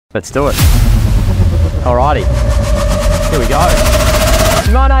Let's do it. Alrighty, here we go.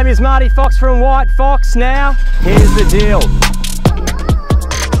 My name is Marty Fox from White Fox. Now, here's the deal.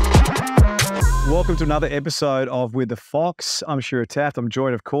 Welcome to another episode of With the Fox. I'm Shura Taft. I'm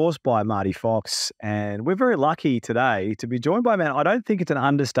joined, of course, by Marty Fox, and we're very lucky today to be joined by a man. I don't think it's an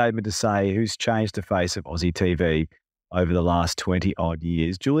understatement to say who's changed the face of Aussie TV over the last 20-odd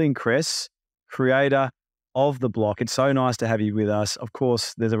years. Julian Cress, creator of The Block. It's so nice to have you with us. Of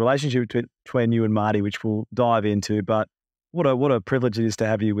course, there's a relationship between you and Marty, which we'll dive into, but what a privilege it is to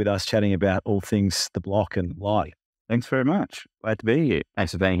have you with us chatting about all things The Block and life. Thanks very much. Glad to be here.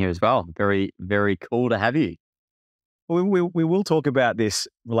 Thanks for being here as well. Very, very cool to have you. Well, we will talk about this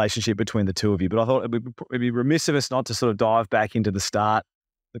relationship between the two of you, but I thought it'd be remiss of us not to sort of dive back into the start,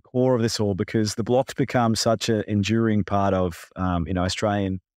 the core of this all, because The Block's become such an enduring part of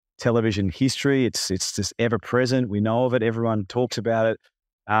Australian television history. It's just ever present. We know of it. Everyone talks about it.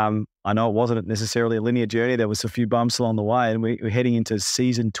 I know it wasn't necessarily a linear journey. There was a few bumps along the way, and we're heading into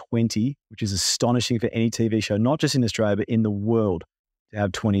season 20, which is astonishing for any TV show, not just in Australia, but in the world, to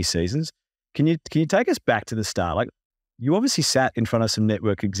have 20 seasons. Can you take us back to the start? Like, you obviously sat in front of some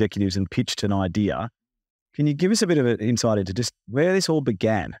network executives and pitched an idea. Can you give us a bit of an insight into just where this all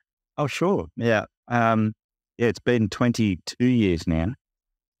began? Oh, sure. Yeah. It's been 22 years now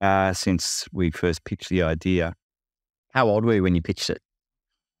since we first pitched the idea. How old were you when you pitched it?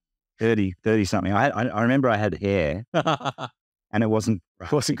 30 something. I remember I had hair and it wasn't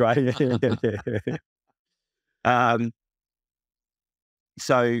great.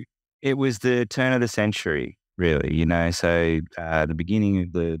 So it was the turn of the century, really, so the beginning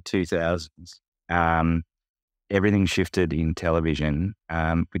of the 2000s, everything shifted in television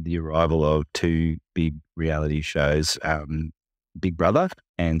with the arrival of two big reality shows, Big Brother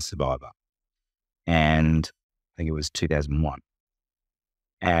and Survivor. And I think it was 2001.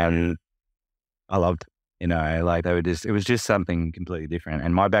 And I loved it, it was just something completely different.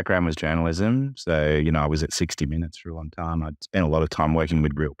 And my background was journalism. So, I was at 60 Minutes for a long time. I'd spent a lot of time working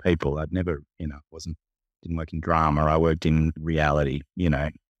with real people. I'd never, didn't work in drama. I worked in reality,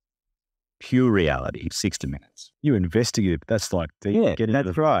 pure reality, 60 Minutes. You investigative. That's like getting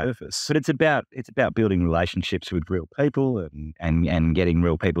that's right. Surface. But it's about building relationships with real people and getting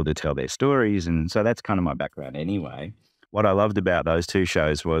real people to tell their stories. And so that's kind of my background anyway. What I loved about those two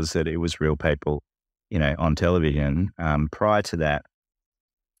shows was that it was real people, on television. Prior to that,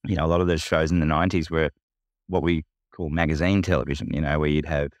 a lot of those shows in the 90s were what we call magazine television, where you'd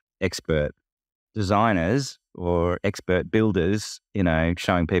have expert designers or expert builders,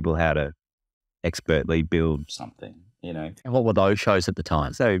 showing people how to expertly build something, And what were those shows at the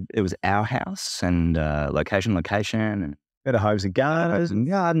time? So it was Our House and Location, and Better Homes and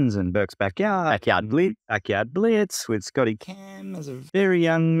Gardens and Burke's Backyard. Backyard Blitz with Scotty Cam as a very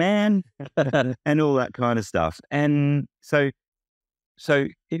young man and all that kind of stuff. And so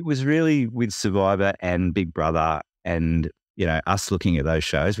it was really with Survivor and Big Brother and, us looking at those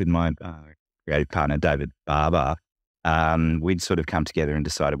shows with my creative partner, David Barber. We'd sort of come together and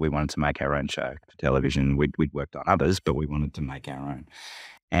decided we wanted to make our own show for television. We'd worked on others, but we wanted to make our own.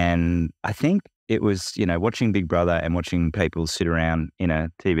 And I think it was, watching Big Brother and watching people sit around in a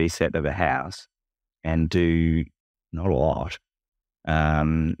TV set of a house and do not a lot.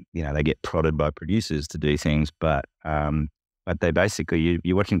 They get prodded by producers to do things, but they basically,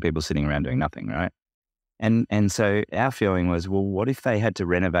 you're watching people sitting around doing nothing, right? And so our feeling was, well, what if they had to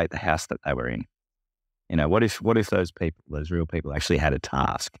renovate the house that they were in? What if those people, those real people, actually had a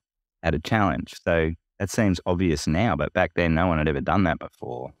task, had a challenge? So that seems obvious now, but back then no one had ever done that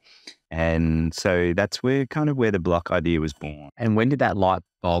before. And so that's where the Block idea was born. And when did that light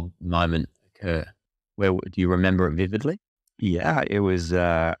bulb moment occur? Do you remember it vividly? Yeah, it was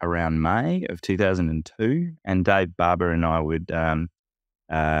around May of 2002, and Dave Barber and I would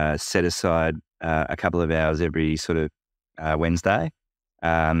set aside a couple of hours every sort of Wednesday,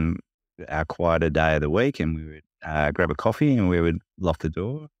 our quieter day of the week, and we would grab a coffee and we would lock the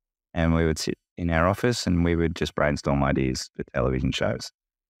door and we would sit in our office and we would just brainstorm ideas for television shows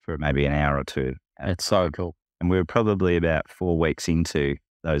for maybe an hour or two. It's so cool. And we were probably about 4 weeks into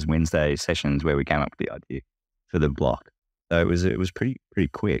those Wednesday sessions where we came up with the idea for The Block. So it was pretty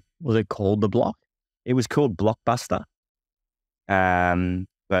quick. Was it called The Block? It was called Blockbuster.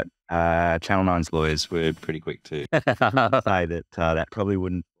 But Channel 9's lawyers were pretty quick to say that that probably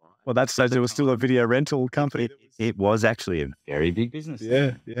wouldn't. Well, that's so there was still a video rental company. It was actually a very big business.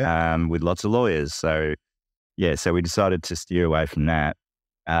 Yeah. With lots of lawyers. So we decided to steer away from that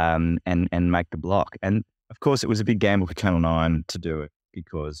and make The Block. And of course, it was a big gamble for Channel 9 to do it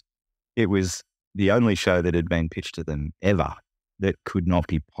because it was the only show that had been pitched to them ever. that could not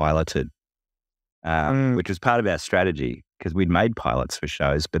be piloted, which was part of our strategy because we'd made pilots for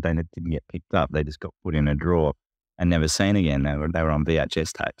shows, but they didn't get picked up. They just got put in a drawer and never seen again. They were on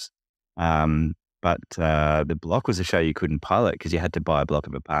VHS tapes. But the block was a show you couldn't pilot because you had to buy a block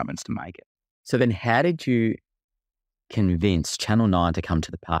of apartments to make it. So then how did you convince Channel 9 to come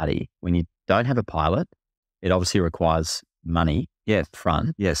to the party when you don't have a pilot? It obviously requires money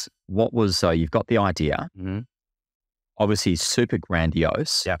front. Yes. So you've got the idea. Mm-hmm. Obviously super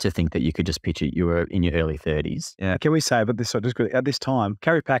grandiose to think that you could just pitch it. You were in your early 30s. Yeah. Can we say about this? So just quickly, at this time,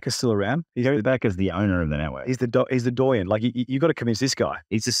 Kerry Packer's still around. Kerry Packer's the owner of the network. He's the doyen. Like you've got to convince this guy.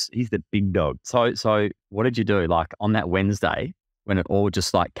 He's the big dog. So what did you do? Like on that Wednesday when it all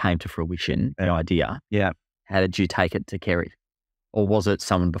just like came to fruition, the idea. Yeah. How did you take it to Kerry? Or was it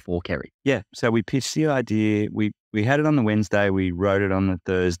someone before Kerry? Yeah. So we pitched the idea. We had it on the Wednesday. We wrote it on the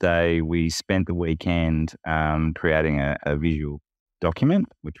Thursday. We spent the weekend creating a visual document,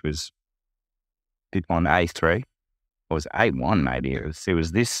 which was on A3. Or was A1 maybe. It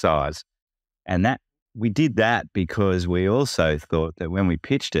was this size. And that we did that because we also thought that when we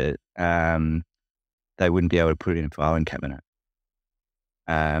pitched it, they wouldn't be able to put it in a filing cabinet.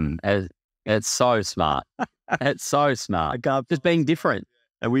 It's so smart. It's so smart. Just being different.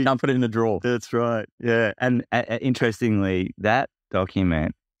 And we can't put it in a drawer. That's right. Yeah. And interestingly, that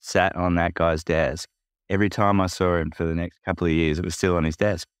document sat on that guy's desk. Every time I saw him for the next couple of years, it was still on his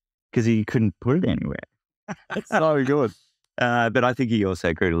desk because he couldn't put it anywhere. It's so good. But I think he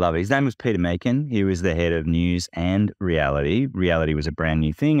also grew to love it. His name was Peter Meakin. He was the head of news and reality. Reality was a brand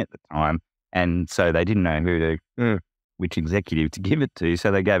new thing at the time. And so they didn't know which executive to give it to. So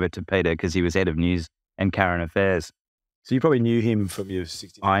they gave it to Peter because he was head of news and current affairs. So you probably knew him from your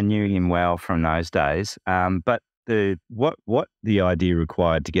 60s. I knew him well from those days. But what the idea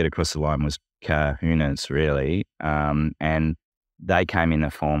required to get across the line was kahunas, really. And they came in the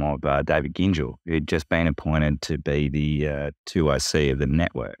form of David Gingell, who'd just been appointed to be the 2IC of the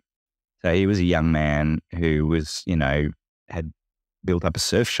network. So he was a young man who was, had built up a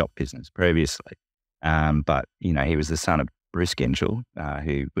surf shop business previously. But, he was the son of Bruce Gingell,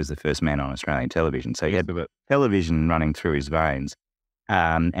 who was the first man on Australian television. So he had television running through his veins,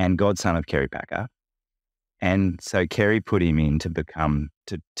 and godson of Kerry Packer. And so Kerry put him in to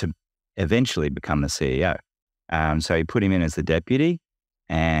eventually become the CEO. So he put him in as the deputy,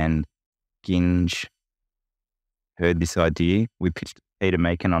 and Ginge heard this idea. We pitched Peter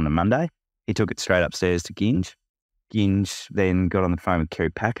Meakin on the Monday. He took it straight upstairs to Ginge. Ginge then got on the phone with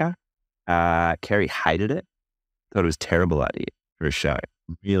Kerry Packer. Kerry hated it. Thought it was a terrible idea for a show.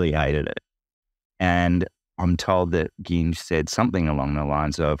 Really hated it. And I'm told that Ginge said something along the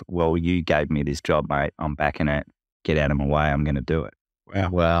lines of, well, you gave me this job, mate. I'm backing it. Get out of my way. I'm going to do it.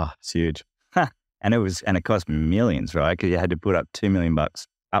 Wow. It's huge. And it cost millions, right? Because you had to put up $2 million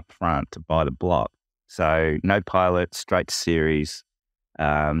up front to buy the block. So no pilot, straight to series.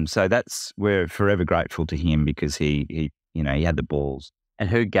 So we're forever grateful to him because he had the balls. And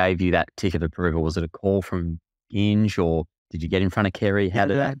who gave you that ticket of approval? Was it a call from Ginge, or did you get in front of Kerry? How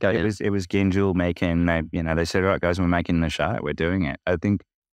did that go? It was Gingell Meakin. They said, all right, guys, we're making the show. We're doing it. I think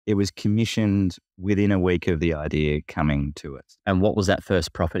it was commissioned within a week of the idea coming to us. And what was that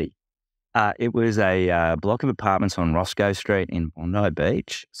first property? It was a block of apartments on Roscoe Street in Bondi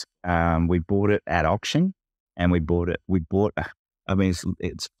Beach. We bought it at auction, and it's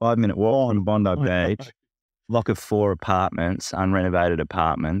 5-minute walk on Bondi Beach. Block of 4 apartments, unrenovated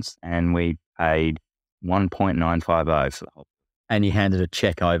apartments, and we paid $1.950 for the whole. And you handed a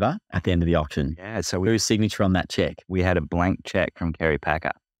check over at the end of the auction. Yeah. So whose signature on that check? We had a blank check from Kerry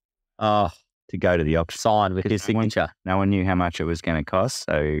Packer. Oh, to go to the auction. Signed with his signature. No one knew how much it was going to cost,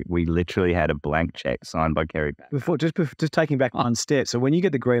 so we literally had a blank check signed by Kerry Packer. Just taking back one step. So when you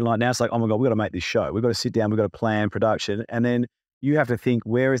get the green light, now it's like, oh my God, we've got to make this show. We've got to sit down, we've got to plan production, and then you have to think,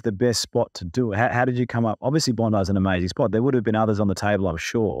 where is the best spot to do it? How did you come up? Obviously, Bondi's an amazing spot. There would have been others on the table, I'm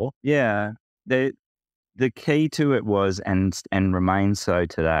sure. Yeah. The key to it was, and remains so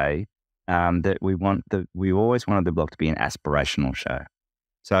today, that we always wanted the block to be an aspirational show.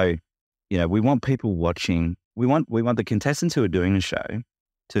 So, we want people watching. We want the contestants who are doing the show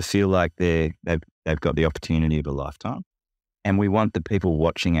to feel like they've got the opportunity of a lifetime, and we want the people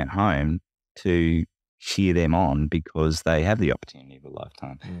watching at home to cheer them on because they have the opportunity of a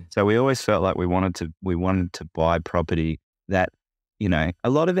lifetime. So we always felt like we wanted to buy property that, a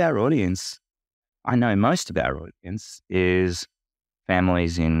lot of our audience, I know most of our audience is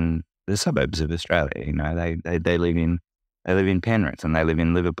families in the suburbs of Australia. They live in Penrith, and they live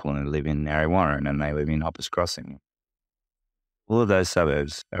in Liverpool, and they live in Narre Warren, and they live in Hoppers Crossing. All of those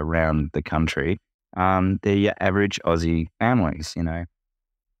suburbs around the country They're your average Aussie families,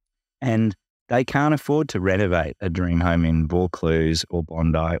 and they can't afford to renovate a dream home in Vaucluse or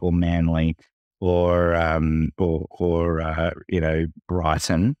Bondi or Manly or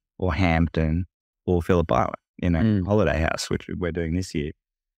Brighton or Hampton or Phillip Island, Holiday House, which we're doing this year.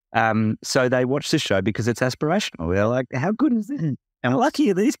 So they watch the show because it's aspirational. They're like, how good is this? And lucky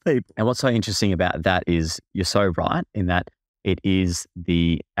are these people. And what's so interesting about that is you're so right in that it is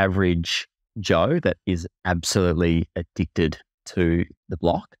the average Joe that is absolutely addicted to the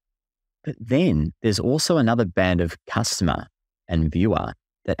block. But then there's also another band of customer and viewer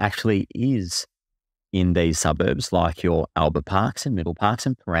that actually is in these suburbs like your Albert Parks and Middle Parks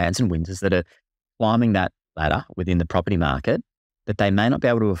and Parans and Windsors that are climbing that ladder within the property market, that they may not be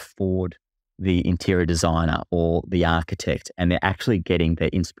able to afford the interior designer or the architect, and they're actually getting their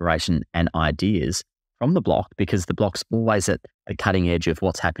inspiration and ideas from the block because the block's always at the cutting edge of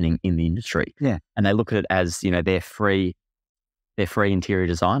what's happening in the industry. Yeah. And they look at it as, their free interior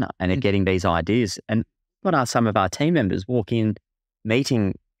designer, and they're getting these ideas. And what are some of our team members walk in,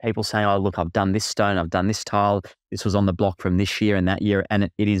 meeting people saying, oh, look, I've done this stone, I've done this tile, this was on the block from this year and that year. And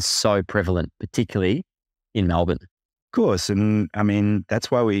it is so prevalent, particularly in Melbourne. Of course. And I mean, that's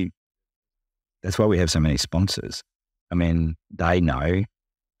why we have so many sponsors. I mean, they know,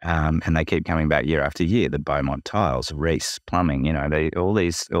 and they keep coming back year after year. The Beaumont Tiles, Reese Plumbing, all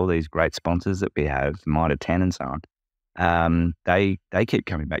these great sponsors that we have, Mitre 10 and so on. They keep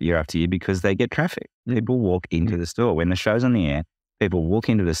coming back year after year because they get traffic. People walk into the store when the show's on the air. People walk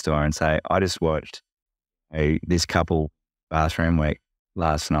into the store and say, "I just watched this couple bathroom week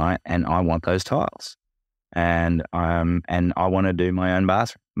last night, and I want those tiles, and I want to do my own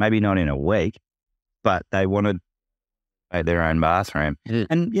bathroom. Maybe not in a week, but they want to make their own bathroom."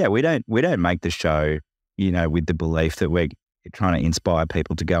 And yeah, we don't make the show, with the belief that we're trying to inspire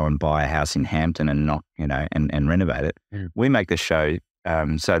people to go and buy a house in Hampton and not, and renovate it. We make the show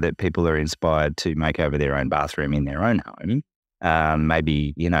so that people are inspired to make over their own bathroom in their own home.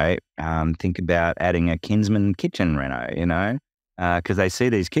 Maybe, think about adding a Kinsman kitchen reno, because they see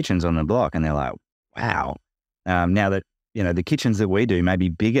these kitchens on the block and they're like, wow. Now that, the kitchens that we do may be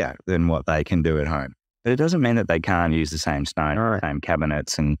bigger than what they can do at home, but it doesn't mean that they can't use the same stone, same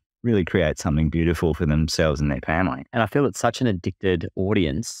cabinets, and really create something beautiful for themselves and their family. And I feel it's such an addicted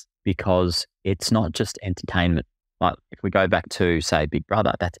audience because it's not just entertainment. Like if we go back to, say, Big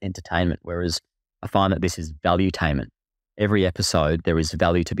Brother, that's entertainment. Whereas I find that this is valuetainment. Every episode, there is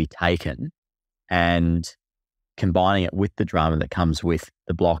value to be taken, and combining it with the drama that comes with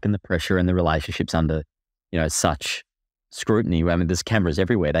the block and the pressure and the relationships under, such scrutiny. I mean, there's cameras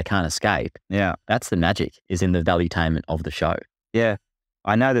everywhere. They can't escape. Yeah. That's the magic, is in the valuetainment of the show. Yeah.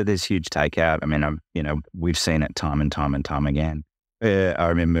 I know that there's huge takeout. I mean, we've seen it time and time and time again. I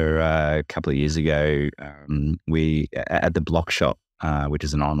remember a couple of years ago, we at the Block Shop, which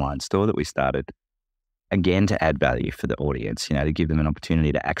is an online store that we started, again, to add value for the audience, to give them an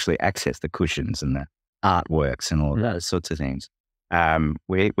opportunity to actually access the cushions and the artworks and all those sorts of things.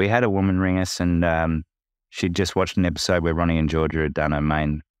 We had a woman ring us, and she'd just watched an episode where Ronnie and Georgia had done a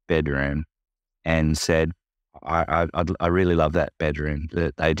main bedroom, and said, I really love that bedroom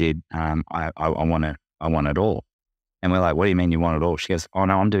that they did. I want it all. And we're like, what do you mean you want it all? She goes, oh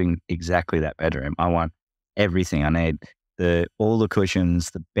no, I'm doing exactly that bedroom. I want everything. I need all the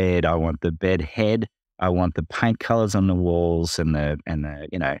cushions, the bed. I want the bed head. I want the paint colors on the walls and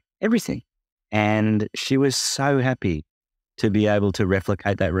the everything. And she was so happy to be able to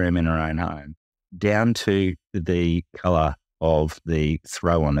replicate that room in her own home, down to the color of the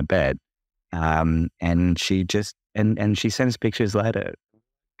throw on the bed. And she just, and she sent us pictures later.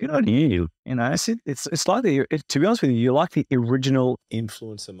 Good on you. It's like to be honest with you, you're like the original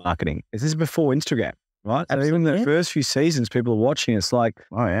influencer marketing. This is before Instagram, right? So even the first few seasons, people are watching. It's like,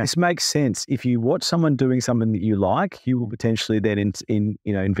 oh yeah, this makes sense. If you watch someone doing something that you like, you will potentially then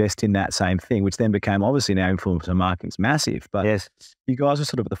invest in that same thing, which then became, obviously now influencer marketing's massive. But yes, you guys were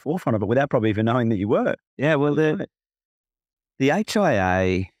sort of at the forefront of it without probably even knowing that you were. Yeah, well, the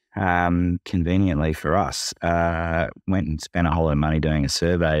HIA. Conveniently for us, went and spent a whole lot of money doing a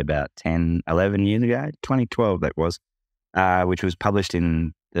survey about 10, 11 years ago, 2012 that was, which was published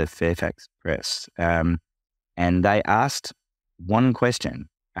in the Fairfax Press. And they asked one question,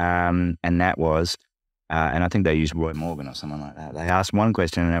 and that was, and I think they used Roy Morgan or someone like that. They asked one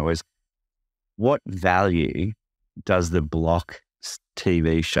question, and that was, what value does the Block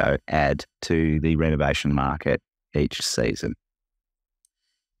TV show add to the renovation market each season?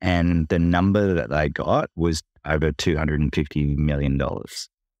 And the number that they got was over $250 million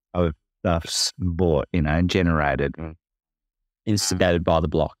of stuff bought, generated instigated by the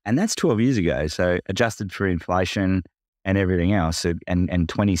block. And that's 12 years ago. So adjusted for inflation and everything else, and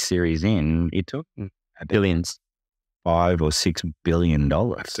 20 series in, it took Billions. $5 or $6 billion.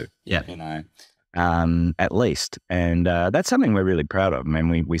 Yeah. You know, at least. And that's something we're really proud of. I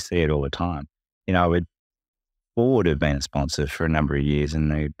mean, we see it all the time. You know, Ford have been a sponsor for a number of years,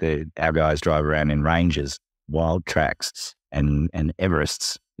 and our guys drive around in Rangers, Wild Tracks, and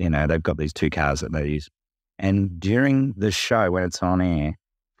Everests. You know, they've got these 2 cars that they use. And during the show, when it's on air,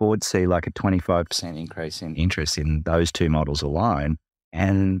 Ford see like a 25% increase in interest in those 2 models alone,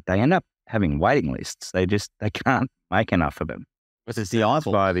 and they end up having waiting lists. They can't make enough of them. Because it's the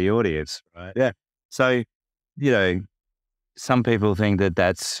eyeball. By the audience, right? Yeah. So, you know, some people think that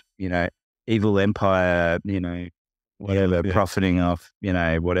that's, you know, evil empire, you know, whatever, profiting off, you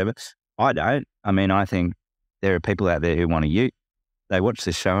know, whatever. I don't. I mean, I think there are people out there who want to ute. They watch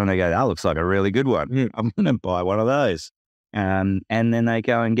this show and they go, that looks like a really good one. I'm going to buy one of those. And then they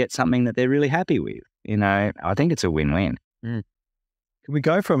go and get something that they're really happy with. You know, I think it's a win-win. Can we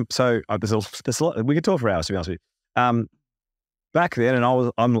go from, so there's a lot, we could talk for hours, to be honest with you. Back then,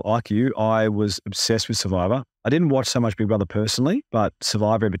 and I'm like you, I was obsessed with Survivor. I didn't watch so much Big Brother personally, but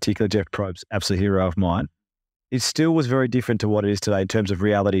Survivor in particular, Jeff Probst's absolute hero of mine. It still was very different to what it is today in terms of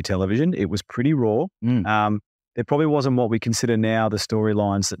reality television. It was pretty raw. There probably wasn't what we consider now the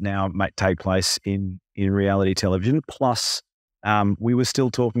storylines that now take place in reality television. Plus, we were still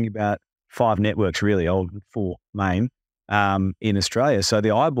talking about 5 networks, really, 4 main, in Australia. So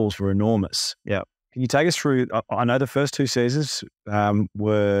the eyeballs were enormous. Yeah. Can you take us through? I know the first 2 seasons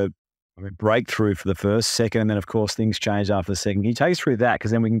were breakthrough for the first, second, and then, of course, things changed after the second. Can you take us through that?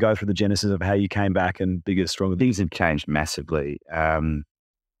 Because then we can go through the genesis of how you came back and bigger, stronger. Things have changed massively.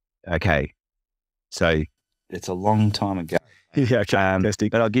 Okay. So it's a long time ago. Yeah, okay.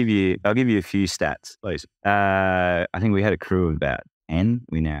 But I'll give you a few stats, Please. I think we had a crew of about 10.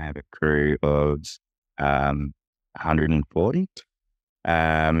 We now have a crew of 140.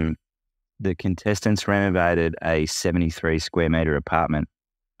 The contestants renovated a 73 square metre apartment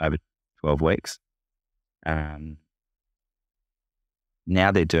over 12 weeks. Now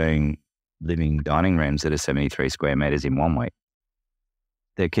they're doing living dining rooms that are 73 square metres in 1 week.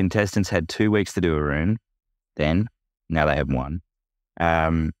 The contestants had 2 weeks to do a room then. Now they have 1.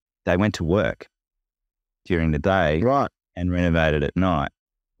 They went to work during the day, Right. and renovated at night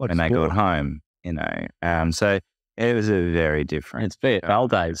when they got home, you know. So it was a very different. It's VFL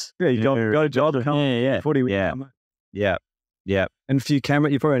days. Yeah, you got a job. Yeah. Footy. Yeah. And a few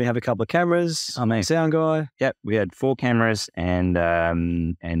cameras. You probably only have a couple of cameras. I mean, sound guy. Yep, we had 4 cameras and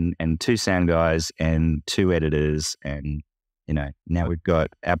 2 sound guys and 2 editors, and you know, now we've got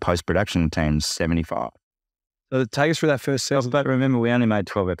our post-production team's 75. So take us through that first season. But remember, we only made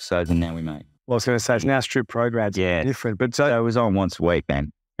 12 episodes, and now we made. Well, I was going to say it's now strip programs. Yeah, different. But so it was on once a week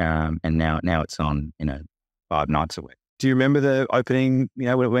then, and now it's on, you know, 5 nights a week. do you remember the opening? You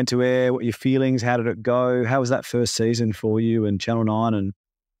know, when it went to air. What your feelings? How did it go? How was that first season for you and Channel 9 and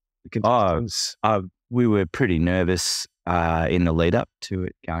the contestants? We were pretty nervous in the lead up to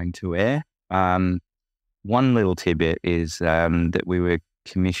it going to air. One little tidbit is that we were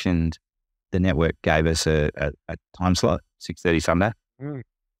commissioned. The network gave us a time slot, 6:30 Sunday,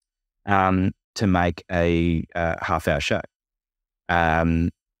 to make a half-hour show.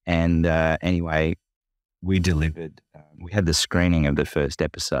 Anyway, we delivered. We had the screening of the first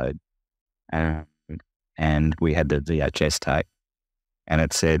episode, and we had the VHS tape, and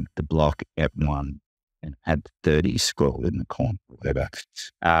it said the block at 1 and had 30 scrawled in the corner, whatever.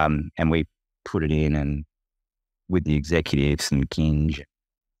 And we put it in, and with the executives and Kinge,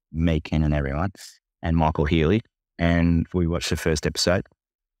 me, Ken, and everyone, and Michael Healy, and we watched the first episode.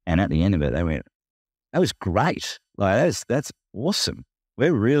 And at the end of it, they went, "That was great! Like that's awesome.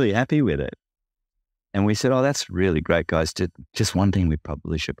 We're really happy with it." And we said, "Oh, that's really great, guys. Just one thing we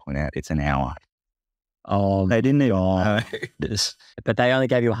probably should point out: it's an hour." Oh, They didn't even know. but they only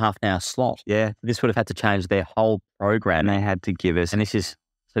gave you a half an hour slot. Yeah, This would have had to change their whole program. and they had to give us. And this is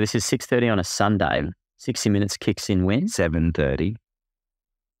 6:30 on a Sunday. 60 Minutes kicks in when? 7:30.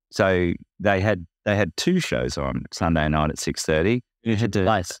 So they had 2 shows on Sunday night at 6:30. You had to.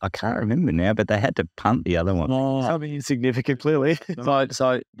 Place. I can't remember now, but they had to punt the other one. Something insignificant, clearly.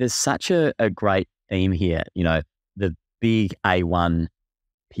 So there's such a great theme here. You know, the big A1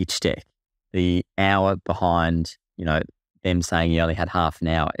 pitch deck, the hour behind, you know, them saying you only had half an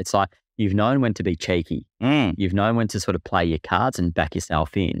hour. It's like you've known when to be cheeky. You've known when to sort of play your cards and back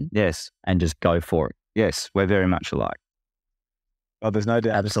yourself in. Yes, And just go for it. yes, we're very much alike. Oh, there's no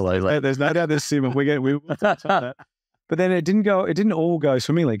doubt. Absolutely. There's no doubt there's Sim. We will touch on that. But then it didn't all go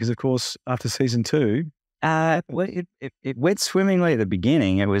swimmingly because, of course, after season 2, Well, it went swimmingly at the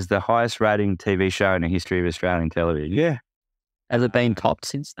beginning. It was the highest rating TV show in the history of Australian television. Yeah. Has it been topped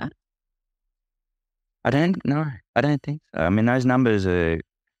since that? I don't know. I don't think so. I mean, those numbers are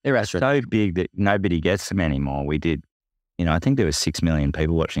so big that nobody gets them anymore. We did, I think there was 6 million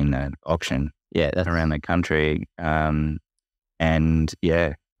people watching the auction. Yeah, that's around the country. And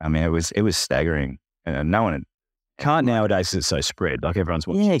yeah, I mean, it was staggering. No one can't nowadays. It's so spread. Like everyone's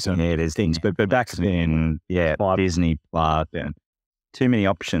watching. Yeah, there's things. But back then, Disney Plus, too many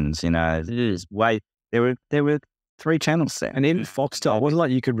options. There were 3 channels there, and even Foxtel. It wasn't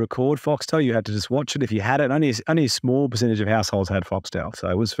like you could record Foxtel. You had to just watch it if you had it. Only a small percentage of households had Foxtel, so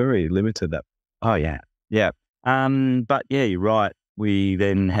it was very limited. That. Oh yeah. But yeah, you're right. We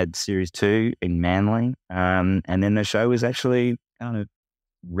then had series 2 in Manly, and then the show was actually kind of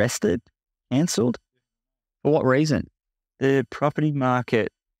cancelled. For what reason? The property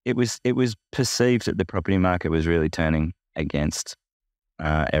market. It was perceived that the property market was really turning against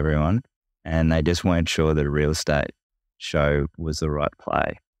everyone, and they just weren't sure that a real estate show was the right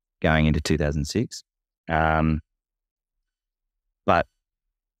play going into 2006. But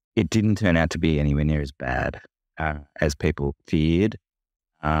it didn't turn out to be anywhere near as bad as people feared.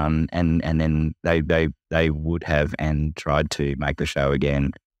 And then they would have and tried to make the show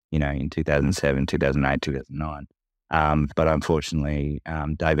again, in 2007, 2008, 2009. But unfortunately,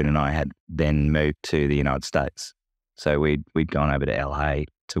 David and I had then moved to the United States. So we'd gone over to LA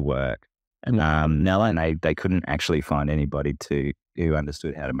to work. And they couldn't actually find anybody who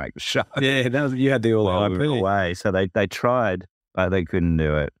understood how to make the show. Yeah, you had the all way. So they tried, but they couldn't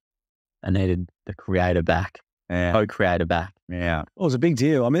do it. They needed the creator back. Yeah. Co-creator back. Yeah. Well, it was a big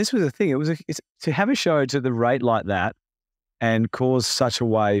deal. I mean, this was the thing. It's to have a show to the rate like that and cause such a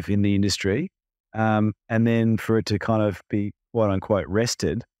wave in the industry, and then for it to kind of be quote unquote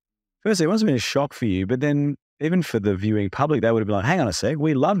rested. Firstly, it must have been a shock for you, but then even for the viewing public, they would have been like, "Hang on a sec,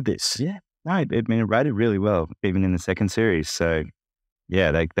 we loved this." Yeah. No, it rated really well, even in the second series. So,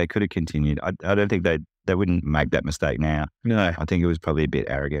 yeah, they could have continued. I don't think they wouldn't make that mistake now. No, I think it was probably a bit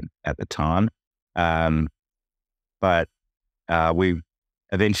arrogant at the time. But we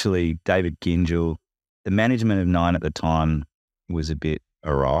eventually, David Gingell, the management of Nine at the time was a bit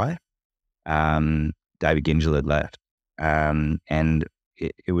awry. David Gingell had left, and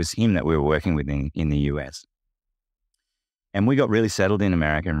it was him that we were working with in the US. And we got really settled in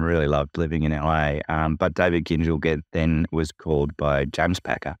America and really loved living in LA. But David Gingell then was called by James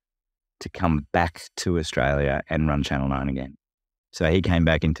Packer to come back to Australia and run Channel 9 again. So he came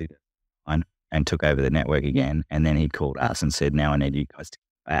back into and took over the network again. And then he called us and said, "Now I need you guys to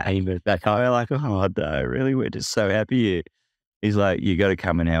back home." We're like, "Oh, no, really? We're just so happy here." He's like, "You got to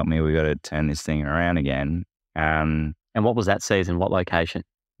come and help me. We got to turn this thing around again." And what was that season? What location?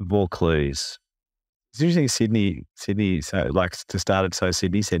 Vaucluse. It's interesting, Sydney. So like to start it so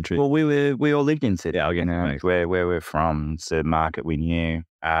Sydney centric. Well, we all lived in Sydney. Where we're from. It's a market we knew.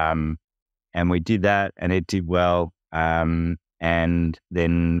 And we did that, and it did well. And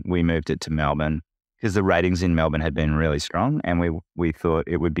then we moved it to Melbourne because the ratings in Melbourne had been really strong, and we thought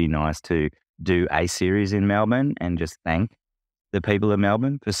it would be nice to do a series in Melbourne and just thank the people of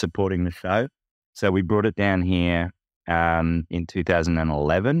Melbourne for supporting the show. So we brought it down here in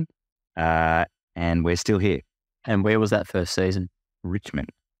 2011, and we're still here. And where was that first season? Richmond.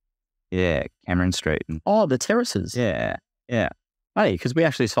 Yeah, Cameron Street. Oh, the terraces. Yeah. Hey, because we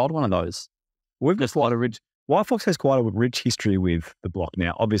actually sold one of those. We've got quite a rich. WHITEFOX has quite a rich history with the block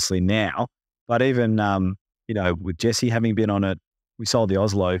now, obviously now, but even, with Jesse having been on it, we sold the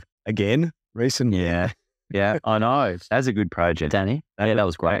Oslo again recently. Yeah, I know. That's a good project. Danny. Yeah, that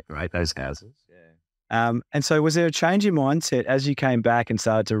was great. Great, those houses. Yeah. And so was there a change in mindset as you came back and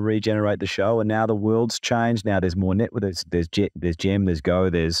started to regenerate the show, and now the world's changed? Now there's more network, there's Gem, there's Go,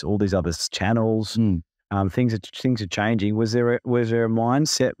 there's all these other channels. Things are changing. Was there a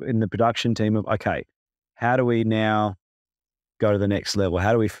mindset in the production team of, okay, how do we now go to the next level?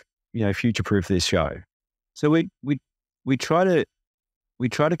 How do we, future-proof this show? So we try to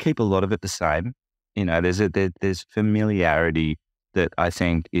keep a lot of it the same. There's familiarity that I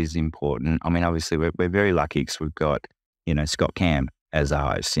think is important. I mean, obviously we're very lucky because we've got, Scott Cam as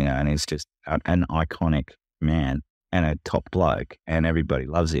our host, and he's just an iconic man and a top bloke, and everybody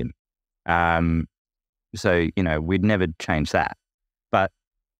loves him. So, we'd never change that, but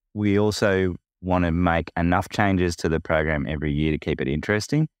we also want to make enough changes to the program every year to keep it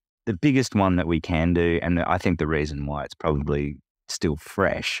interesting. The biggest one that we can do, and I think the reason why it's probably still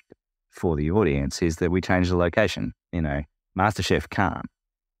fresh for the audience, is that we change the location. MasterChef can't.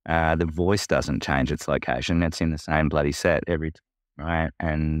 The Voice doesn't change its location. It's in the same bloody set every time, right?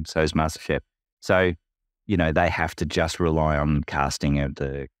 And so is MasterChef. So they have to just rely on casting of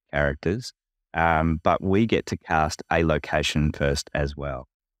the characters. But we get to cast a location first as well.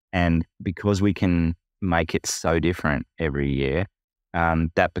 And because we can make it so different every year,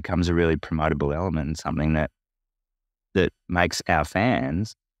 that becomes a really promotable element and something that makes our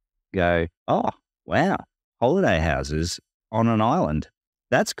fans go, oh, wow, holiday houses on an island.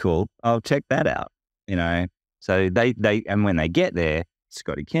 That's cool. I'll check that out, So and when they get there,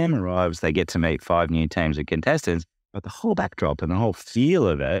 Scotty Cam arrives, they get to meet 5 new teams of contestants, but the whole backdrop and the whole feel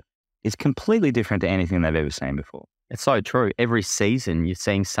of it is completely different to anything they've ever seen before. It's so true. Every season you're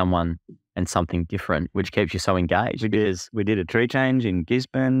seeing someone and something different, which keeps you so engaged. We did a tree change in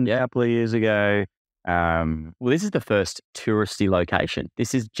Gisborne a couple of years ago. Well, this is the first touristy location.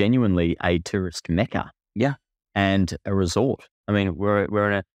 This is genuinely a tourist mecca. Yeah. And a resort. I mean, we're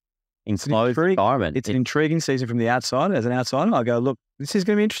in an enclosed environment. It's an intriguing season from the outside. As an outsider, I go, look, this is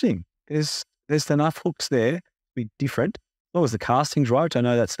going to be interesting. There's enough hooks there to be different. As long as the casting's right, which I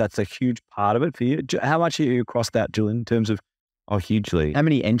know that's a huge part of it for you. How much are you across that, Julian, in terms of? Oh, hugely. How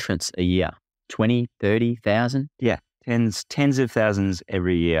many entrants a year? 20, 30,000? Yeah, tens of thousands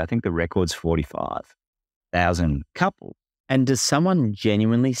every year. I think the record's 45,000 couple. And does someone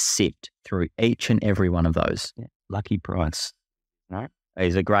genuinely sift through each and every one of those? Yeah. Lucky Price. No,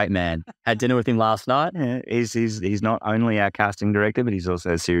 he's a great man. Had dinner with him last night. Yeah, he's not only our casting director, but he's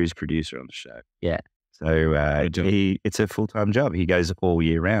also a series producer on the show. Yeah. So it's a full-time job. He goes all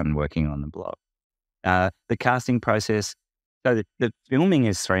year round working on the blog. The casting process, so the filming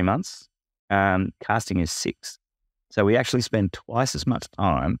is 3 months. Casting is 6. So we actually spend twice as much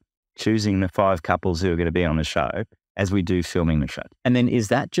time choosing the 5 couples who are going to be on the show as we do filming the show. And then is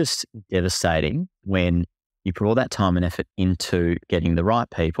that just devastating when you put all that time and effort into getting the right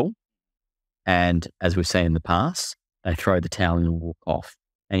people, and as we've seen in the past, they throw the towel and walk off,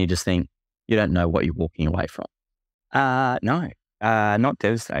 and you just think, you don't know what you're walking away from? No, not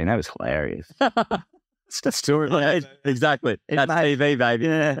devastating. That was hilarious. It's a story. Exactly. That's TV, baby.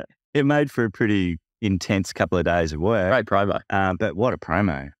 Yeah. It made for a pretty intense couple of days of work. Great promo. But what a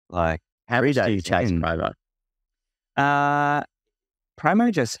promo. Like, how much do you chase promo?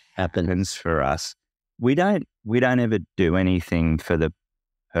 Promo just happens for us. We don't ever do anything for the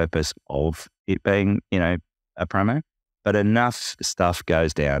purpose of it being, a promo, but enough stuff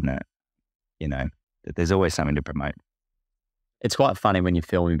goes down that, that there's always something to promote. It's quite funny when you're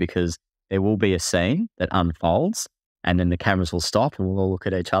filming because there will be a scene that unfolds and then the cameras will stop and we'll all look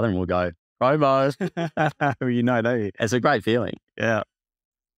at each other and we'll go, promos. Don't you? It's a great feeling. Yeah.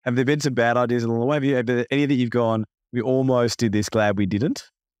 Have there been some bad ideas along the way? Have there any that you've gone, we almost did this, glad we didn't?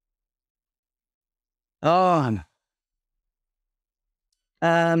 Oh,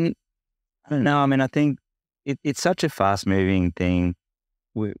 I don't know. I mean, I think it's such a fast-moving thing.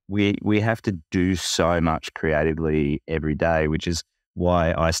 We have to do so much creatively every day, which is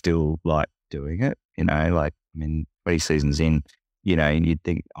why I still like doing it. 20 seasons in, you'd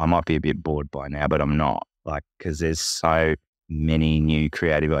think I might be a bit bored by now, but I'm not. Because there's so many new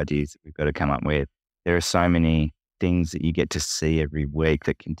creative ideas that we've got to come up with. There are so many things that you get to see every week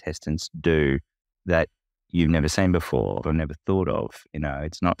that contestants do that you've never seen before or never thought of.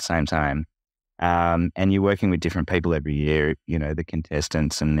 It's not same. And you're working with different people every year, the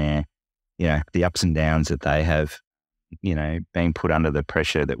contestants and their, the ups and downs that they have, being put under the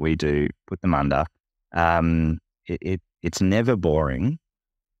pressure that we do put them under. It's never boring,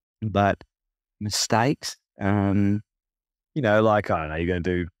 but mistakes, I don't know, you're going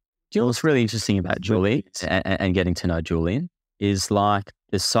to do. What's really interesting about Julian and getting to know Julian is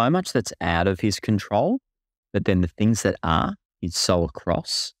there's so much that's out of his control, but then the things that are, he's so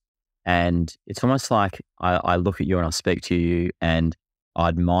across. And it's almost like I look at you and I speak to you and I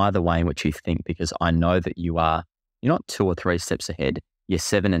admire the way in which you think, because I know that you're not 2 or 3 steps ahead. You're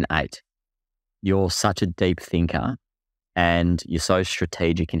 7 and 8. You're such a deep thinker and you're so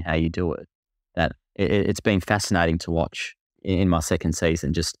strategic in how you do it that it's been fascinating to watch in my second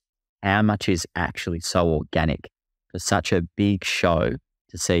season, just how much is actually so organic for such a big show,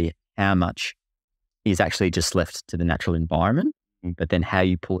 to see how much is actually just left to the natural environment, but then how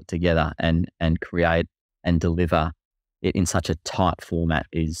you pull it together and create and deliver it in such a tight format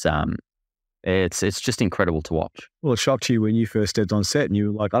is it's just incredible to watch. Well, it shocked you when you first stepped on set and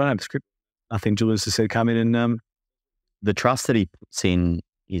you were like, I don't have a script. Nothing. Julian just said, come in and the trust that he puts in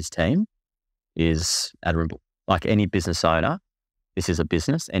his team is admirable. Like any business owner, this is a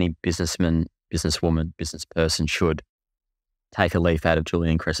business. Any businessman, businesswoman, business person should take a leaf out of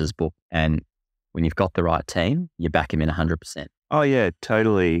Julian Cress's book. And when you've got the right team, you back him in 100%. Oh yeah,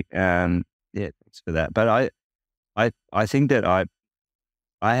 totally. Yeah, thanks for that. But I think that I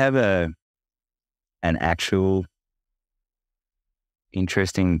have an actual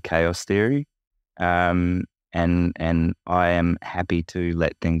interesting chaos theory. And I am happy to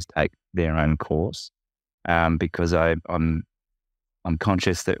let things take their own course, because I'm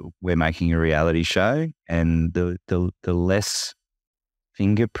conscious that we're making a reality show, and the less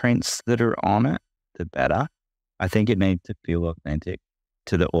fingerprints that are on it, the better. I think it needs to feel authentic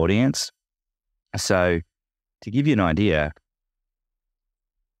to the audience. So to give you an idea,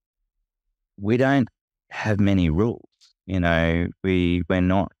 we don't have many rules. We're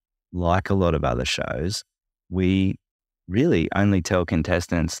not like a lot of other shows. We really only tell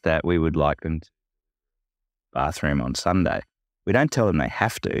contestants that we would like them to bathroom on Sunday. We don't tell them they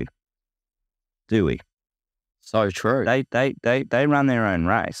have to, do we? So true. They run their own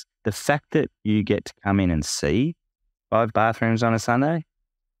race. The fact that you get to come in and see 5 bathrooms on a Sunday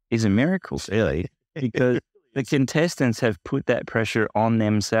is a miracle, really, because the contestants have put that pressure on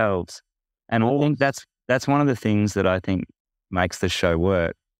themselves. And I think that's one of the things that I think makes the show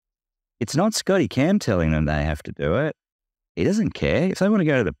work. It's not Scotty Cam telling them they have to do it. He doesn't care. If they want to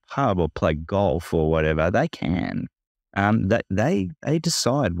go to the pub or play golf or whatever, they can. They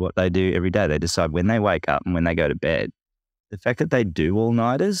decide what they do every day. They decide when they wake up and when they go to bed. The fact that they do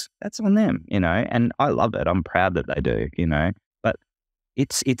all-nighters, that's on them, and I love it. I'm proud that they do, but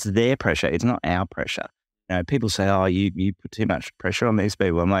it's their pressure. It's not our pressure. People say, oh, you put too much pressure on these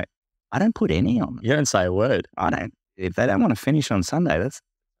people. I'm like, I don't put any on them. You don't say a word. I don't. If they don't want to finish on Sunday, that's...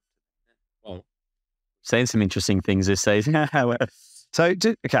 Well, seen some interesting things this season. So,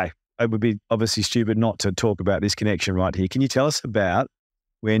 okay, it would be obviously stupid not to talk about this connection right here. Can you tell us about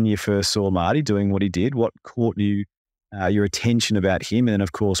when you first saw Marty doing what he did? What caught your attention about him? And then,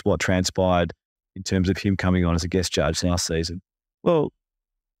 of course, what transpired in terms of him coming on as a guest judge last season? Well,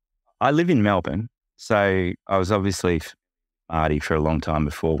 I live in Melbourne, so I was obviously Marty for a long time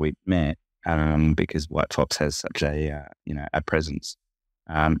before we met, because WHITEFOX has such a presence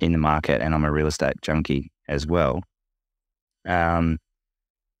in the market, and I'm a real estate junkie as well.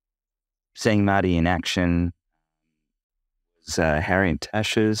 Seeing Marty in action was Harry and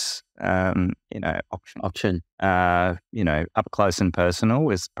Tasha's, auction. Up close and personal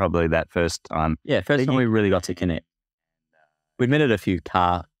was probably that first time. Yeah, first time we really got to connect. We'd met at a few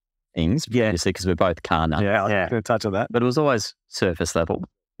car things, obviously, because we're both car nuts. Yeah, I was going to touch on that. But it was always surface level.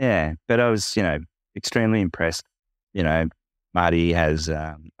 Yeah, but I was, extremely impressed. Marty has,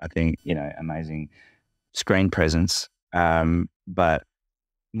 I think, amazing screen presence. But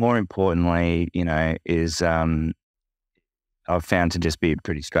more importantly, is I've found to just be a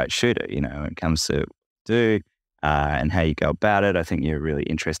pretty straight shooter, when it comes to what you do and how you go about it. I think you're a really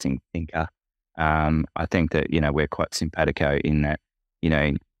interesting thinker. I think that, we're quite simpatico in that,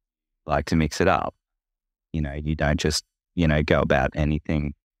 like to mix it up. You don't just, go about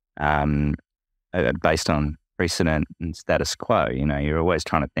anything based on precedent and status quo. You're always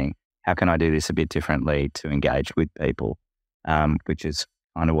trying to think, how can I do this a bit differently to engage with people, which is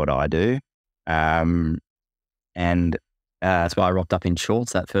kind of what I do. And that's why I rocked up in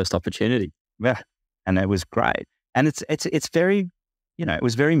shorts that first opportunity. Yeah, and it was great. And it's very, it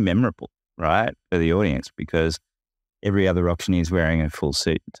was very memorable, right, for the audience, because every other auctioneer is wearing a full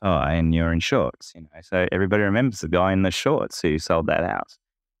suit and tie, and you're in shorts. So everybody remembers the guy in the shorts who sold that house.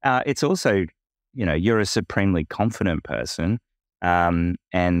 It's also, you're a supremely confident person, and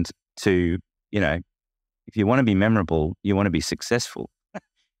to, if you want to be memorable, you want to be successful.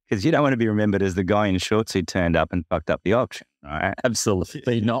 Because you don't want to be remembered as the guy in shorts who turned up and fucked up the auction, right?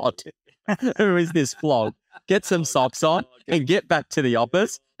 Absolutely not. Who is this flog? Get some socks on and get back to the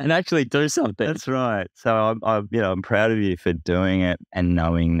office and actually do something. That's right. So I'm proud of you for doing it and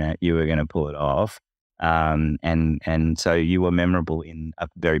knowing that you were going to pull it off. And so you were memorable in a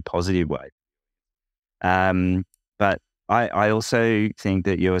very positive way. But I also think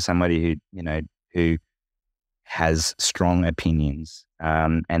that you're somebody who has strong opinions,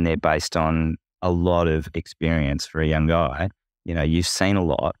 and they're based on a lot of experience for a young guy. You've seen a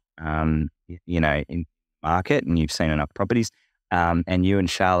lot, in market, and you've seen enough properties, and you and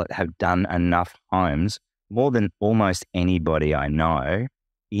Charlotte have done enough homes, more than almost anybody I know,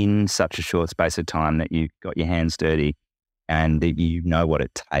 in such a short space of time, that you've got your hands dirty and that you know what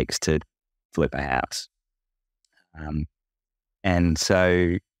it takes to flip a house. And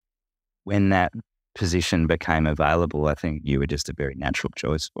so when that position became available, I think you were just a very natural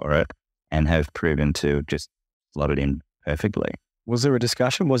choice for it, and have proven to just slot it in perfectly. Was there a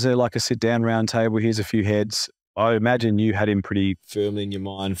discussion? Was there like a sit down round table? Here's a few heads. I imagine you had him pretty firmly in your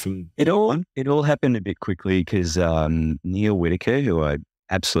mind from it all happened a bit quickly, because Neil Whitaker, who I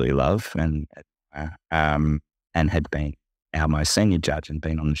absolutely love, and had been our most senior judge and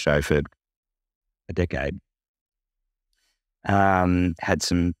been on the show for a decade, had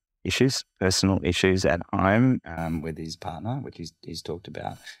some issues, personal issues at home with his partner, which he's talked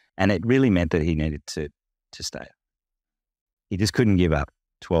about. And it really meant that he needed to stay. He just couldn't give up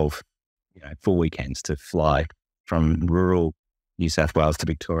 12, full weekends to fly from rural New South Wales to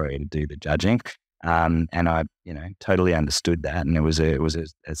Victoria to do the judging. And I, totally understood that. And it was a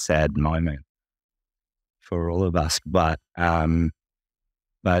sad moment for all of us. But the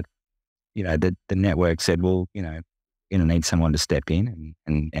network said, well, you're going to need someone to step in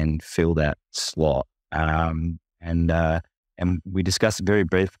and fill that slot. And we discussed it very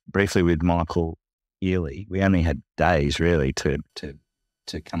briefly with Michael Healy. We only had days really to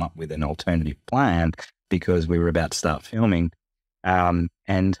come up with an alternative plan because we were about to start filming. And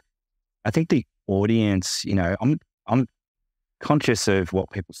I think the audience, I'm conscious of what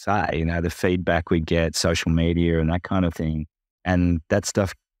people say, the feedback we get, social media and that kind of thing. And that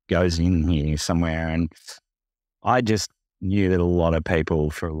stuff goes in here somewhere. And I just knew that a lot of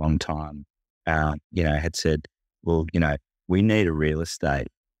people for a long time, had said, well, we need a real estate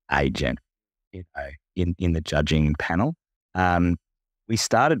agent, in the judging panel. We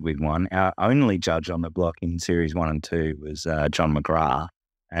started with one. Our only judge on the block in series 1 and 2 was John McGrath,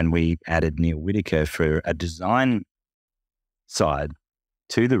 and we added Neil Whitaker for a design side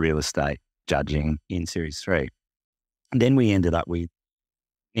to the real estate judging in series 3. And then we ended up with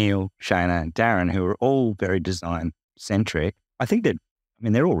Neil, Shana, and Darren, who are all very design centric. I think that,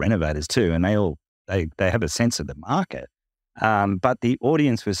 they're all renovators too, and they have a sense of the market. But the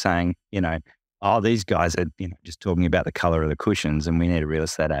audience was saying, these guys are, just talking about the color of the cushions and we need a real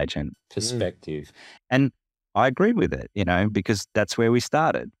estate agent perspective. And I agreed with it, because that's where we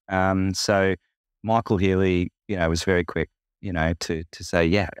started. So Michael Healy, was very quick, to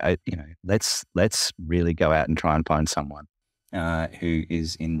say, let's really go out and try and find someone who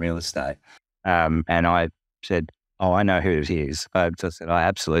is in real estate. And I said, I know who it is. I said, I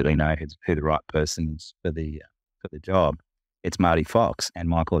absolutely know who the right person is for the job. It's Marty Fox. And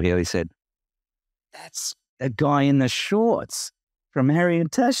Michael Healy said, that's the guy in the shorts from Harry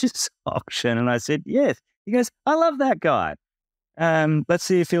and Tash's auction. And I said, yes. He goes, I love that guy. Let's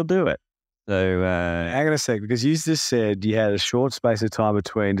see if he'll do it. So hang on a sec, because you just said you had a short space of time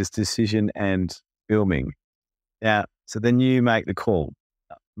between this decision and filming. Yeah. So then you make the call.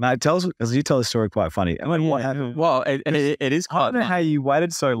 Mate, tell us, because you tell the story quite funny. What happened? Well, it is quite I don't know how you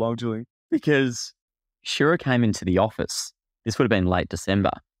waited so long, Julian. Because Shura came into the office. This would have been late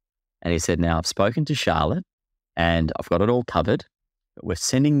December. And he said, now I've spoken to Charlotte and I've got it all covered, but we're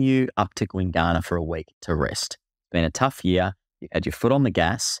sending you up to Gwingana for a week to rest. It's been a tough year. You had your foot on the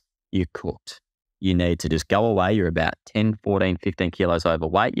gas. You cooked. You need to just go away. You're about 10, 14, 15 kilos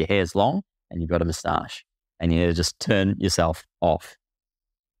overweight. Your hair's long and you've got a moustache and you need to just turn yourself off.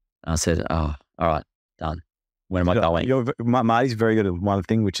 And I said, oh, all right, done. When am I going? Marty's very good at one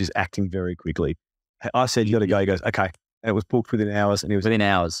thing, which is acting very quickly. I said, you got to go. He goes, okay. And it was booked within hours. And he was within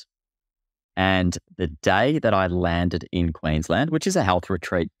hours. And the day that I landed in Queensland, which is a health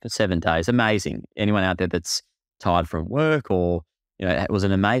retreat for 7 days, amazing. Anyone out there that's tired from work or, it was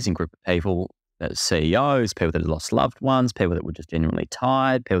an amazing group of people, CEOs, people that had lost loved ones, people that were just genuinely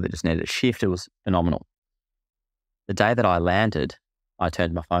tired, people that just needed a shift. It was phenomenal. The day that I landed, I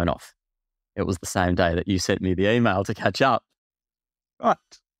turned my phone off. It was the same day that you sent me the email to catch up. Right.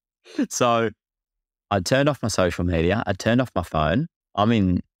 So I turned off my social media. I turned off my phone. I'm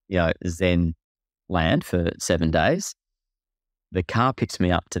in, Zen land for 7 days. The car picks me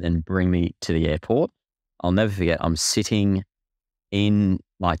up to then bring me to the airport. I'll never forget, I'm sitting in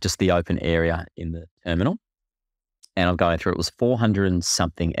just the open area in the terminal and I'm going through, it was 400 and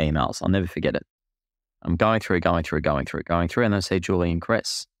something emails. I'll never forget it. I'm going through, and I see Julian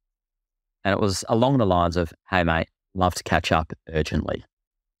Cress. And it was along the lines of, hey mate, love to catch up urgently.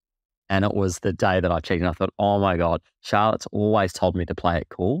 And it was the day that I checked and I thought, oh my God, Charlotte's always told me to play it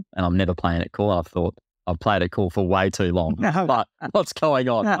cool and I'm never playing it cool. I thought I've played it cool for way too long. But what's going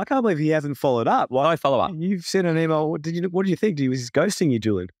on? I can't believe he hasn't followed up. Why follow up? You've sent an email. What did you think? Was he ghosting you,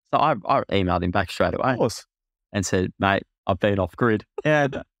 Julian? So I emailed him back straight away. Of course. And said, mate, I've been off grid. Yeah,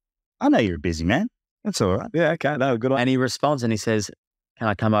 I know you're a busy man. That's all right. Yeah, okay. No, good on. And he responds and he says, can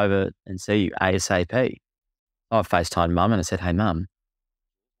I come over and see you ASAP? I FaceTimed Mum and I said, hey Mum,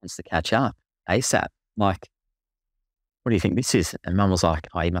 wants to catch up ASAP. What do you think this is? And Mum was like,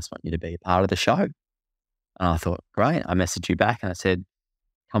 he must want you to be a part of the show. And I thought, great. I messaged you back and I said,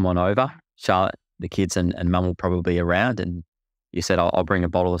 come on over. Charlotte, the kids and Mum will probably be around. And you said, I'll bring a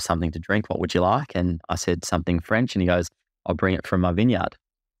bottle of something to drink. What would you like? And I said something French and he goes, I'll bring it from my vineyard.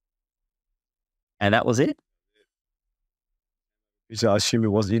 And that was it. Which I assume it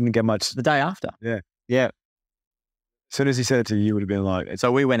was. You didn't get much. The day after. Yeah. Yeah. As soon as he said it to you, you would have been like,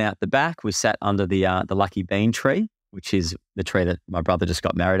 So we went out the back. We sat under the lucky bean tree, which is the tree that my brother just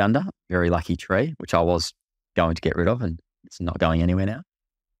got married under. Very lucky tree, which I was going to get rid of, and it's not going anywhere now.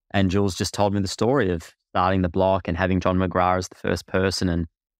 And Jules just told me the story of starting the block and having John McGrath as the first person, and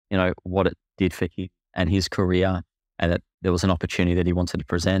what it did for him and his career, and that there was an opportunity that he wanted to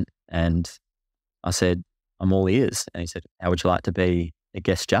present. And I said, I'm all ears. And he said, how would you like to be a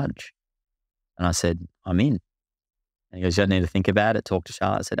guest judge? And I said, I'm in. And he goes, you don't need to think about it. Talk to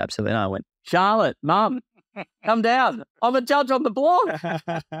Charlotte. I said, absolutely not. I went, Charlotte, Mum, come down. I'm a judge on the block.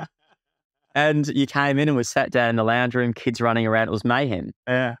 And you came in and we sat down in the lounge room, kids running around. It was mayhem.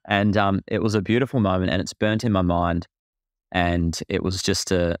 Yeah. And it was a beautiful moment, and it's burnt in my mind. And it was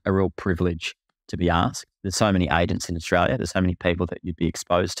just a real privilege to be asked. There's so many agents in Australia. There's so many people that you'd be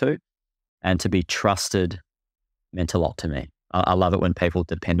exposed to. And to be trusted meant a lot to me. I love it when people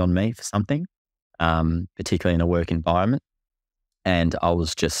depend on me for something, particularly in a work environment. And I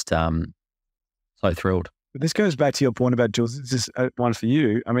was just so thrilled. But this goes back to your point about, Jules, this is one for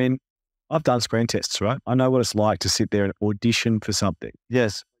you. I mean, I've done screen tests, right? I know what it's like to sit there and audition for something.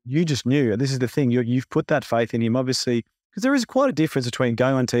 Yes. You just knew. And this is the thing. You've put that faith in him, obviously, because there is quite a difference between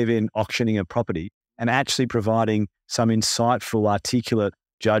going on TV and auctioning a property and actually providing some insightful, articulate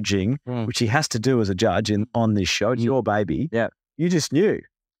judging, which he has to do as a judge on this show. It's your baby. Yeah. You just knew.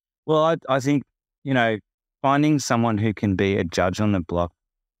 Well, I think, finding someone who can be a judge on the block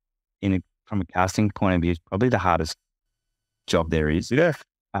from a casting point of view is probably the hardest job there is. Yeah.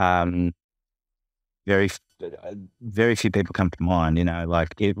 Very few people come to mind,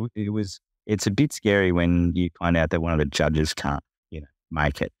 it's a bit scary when you find out that one of the judges can't,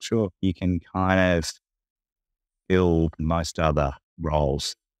 make it. Sure. You can kind of fill most other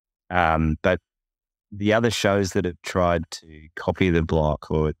roles. But the other shows that have tried to copy the block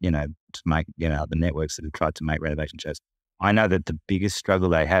or, to make, the networks that have tried to make renovation shows, I know that the biggest struggle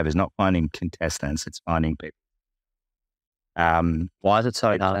they have is not finding contestants, it's finding people. Why is it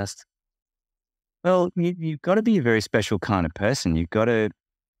so hard? Well, you've got to be a very special kind of person. You've got to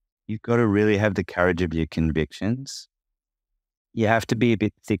really have the courage of your convictions. You have to be a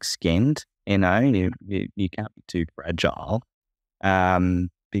bit thick-skinned, you can't be too fragile,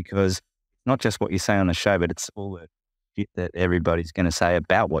 because it's not just what you say on the show, but it's all the shit that everybody's going to say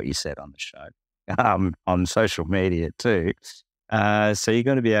about what you said on the show, on social media too. So you've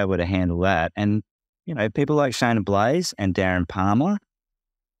got to be able to handle that. And, people like Shayna Blaze and Darren Palmer,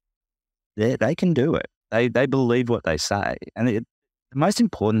 they can do it. They believe what they say. And the most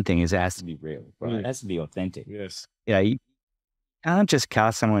important thing is it has to be real, right? It has to be authentic. Yes. You can't just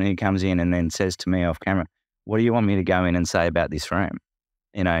cast someone who comes in and then says to me off camera, what do you want me to go in and say about this room?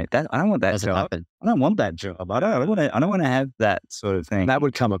 I don't want that job. I don't want that job. I don't want to have that sort of thing. That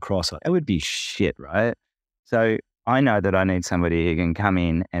would come across. It would be shit, right? So I know that I need somebody who can come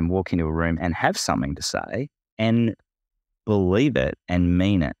in and walk into a room and have something to say and believe it and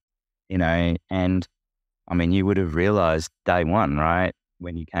mean it, and I mean, you would have realized day one, right?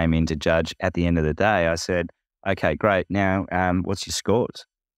 When you came in to judge at the end of the day, I said, okay, great. Now, what's your scores?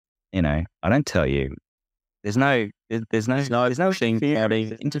 I don't tell you. There's no interference.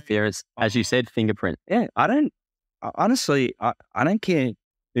 As you said, fingerprint. Yeah. Honestly, I don't care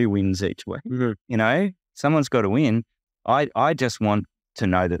who wins each week. Mm-hmm. Someone's got to win. I just want to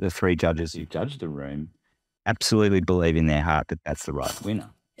know that the three judges who judge the room absolutely believe in their heart that that's the right winner.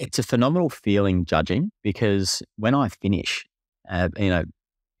 It's a phenomenal feeling judging, because when I finish,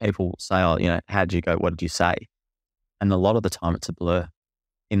 people say, oh, how did you go? What did you say? And a lot of the time it's a blur.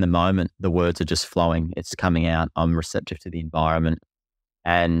 In the moment, the words are just flowing. It's coming out. I'm receptive to the environment.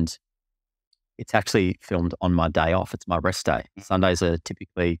 And it's actually filmed on my day off. It's my rest day. Sundays are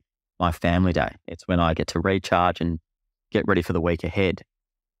typically my family day. It's when I get to recharge and get ready for the week ahead.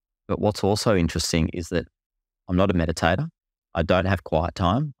 But what's also interesting is that I'm not a meditator. I don't have quiet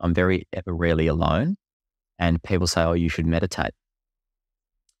time. I'm very ever rarely alone. And people say, oh, you should meditate.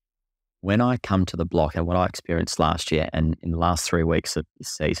 When I come to the block and what I experienced last year and in the last 3 weeks of this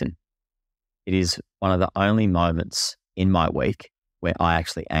season, it is one of the only moments in my week where I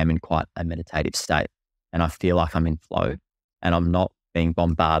actually am in quite a meditative state, and I feel like I'm in flow and I'm not being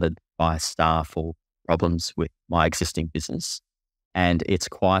bombarded by staff or problems with my existing business. And it's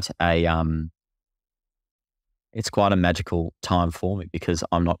quite a magical time for me because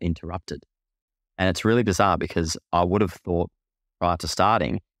I'm not interrupted. And it's really bizarre because I would have thought prior to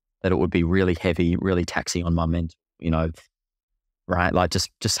starting that it would be really heavy, really taxing on my mental, right? Like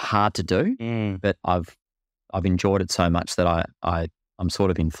just hard to do. But I've enjoyed it so much that I'm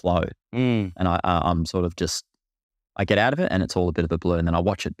sort of in flow, and I'm sort of just I get out of it and it's all a bit of a blur. And then I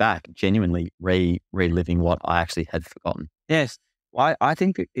watch it back, genuinely reliving what I actually had forgotten. Yes. I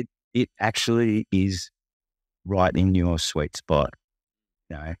think that it actually is right in your sweet spot.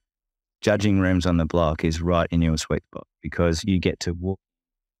 You know, judging rooms on the block is right in your sweet spot because you get to walk,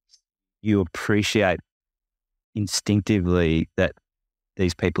 you appreciate instinctively that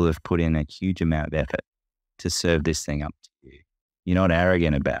these people have put in a huge amount of effort to serve this thing up to you. You're not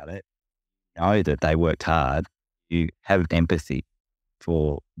arrogant about it. You know that they worked hard. You have empathy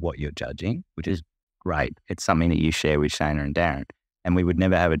for what you're judging, which is great. It's something that you share with Shana and Darren. And we would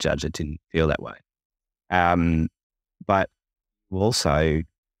never have a judge that didn't feel that way. But you also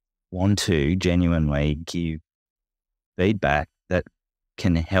want to genuinely give feedback that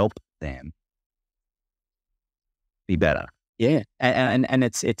can help them be better. Yeah. And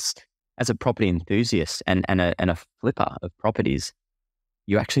it's as a property enthusiast and a flipper of properties,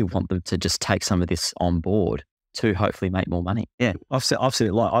 you actually want them to just take some of this on board to hopefully make more money. Yeah. I've seen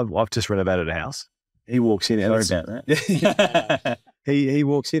it like I've just renovated a house. He walks in and Sorry about that. he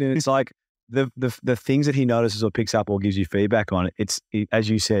walks in and it's like the things that he notices or picks up or gives you feedback on, as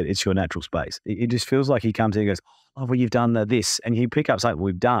you said, it's your natural space. It just feels like he comes in and goes, oh, well, you've done this. And you pick up something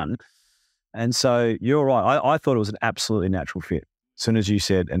we've done. And so you're right. I thought it was an absolutely natural fit. As soon as you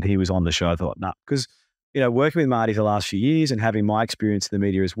said, and he was on the show, I thought, no, because, working with Marty for the last few years and having my experience in the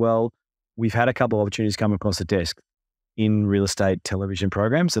media as well, we've had a couple of opportunities come across the desk in real estate television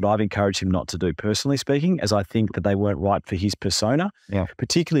programs that I've encouraged him not to do, personally speaking, as I think that they weren't right for his persona,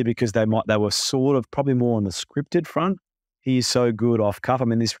 particularly because they were sort of probably more on the scripted front. He is so good off cuff. I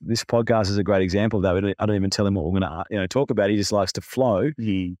mean, this podcast is a great example of that. I don't even tell him what we're going to talk about. He just likes to flow.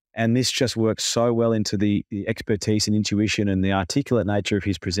 And this just works so well into the expertise and intuition and the articulate nature of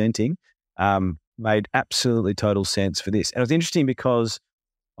his presenting. Made absolutely total sense for this. And it was interesting because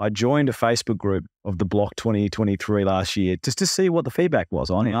I joined a Facebook group of the Block 2023 last year just to see what the feedback was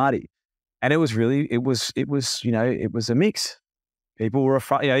on Marty. And it was a mix. People were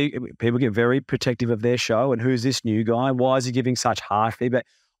afraid, people get very protective of their show and who's this new guy? Why is he giving such harsh feedback?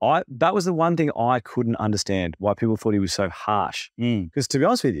 That was the one thing I couldn't understand, why people thought he was so harsh. Because to be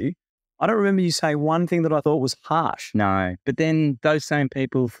honest with you, I don't remember you saying one thing that I thought was harsh. No, but then those same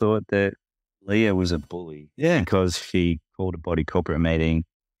people thought that Leah was a bully. Yeah. Because she called a body corporate meeting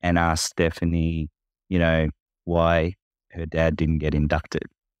and asked Stephanie, why her dad didn't get inducted.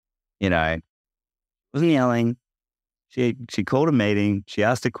 Wasn't yelling. She called a meeting, she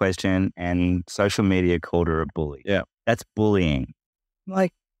asked a question, and social media called her a bully. Yeah. That's bullying.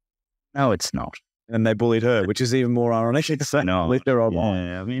 Like, no, it's not. And they bullied her, which is even more ironic. No. Left her on.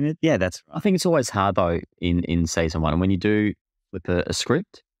 Yeah, I mean, that's right. I think it's always hard though in season one. And when you do flip a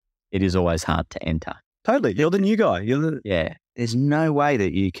script, it is always hard to enter. Totally. You're the new guy. Yeah. There's no way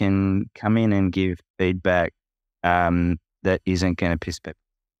that you can come in and give feedback that isn't going to piss people.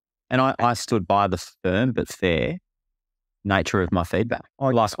 And I stood by the firm but fair nature of my feedback. I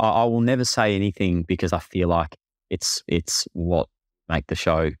will never say anything because I feel like it's what make the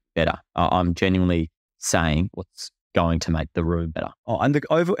show better. I'm genuinely saying what's going to make the room better. And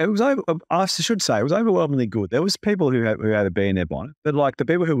I should say, it was overwhelmingly good. There was people who had a bee in their bonnet, but like the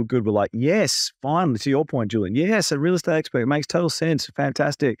people who were good were like, yes, finally, to your point, Julian, yes, a real estate expert, it makes total sense,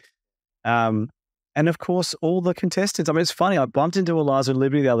 fantastic. And of course, all the contestants. I mean, it's funny. I bumped into Eliza and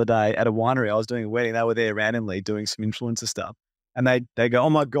Liberty the other day at a winery. I was doing a wedding. They were there randomly doing some influencer stuff. And they go, oh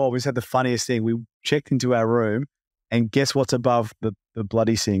my God, we just had the funniest thing. We checked into our room and guess what's above the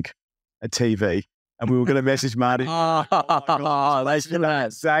bloody sink? A TV. And we were going to message Marty.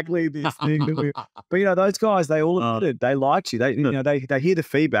 Exactly this thing. But those guys, they all admitted they liked you. They hear the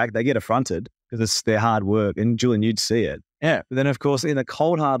feedback. They get affronted because it's their hard work. And Julian, you'd see it. Yeah. But then, of course, in the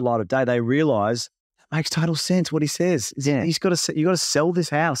cold, hard light of day, they realize makes total sense what he says. Yeah. You got to sell this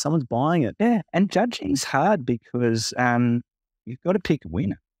house. Someone's buying it. Yeah. And judging's hard because you've got to pick a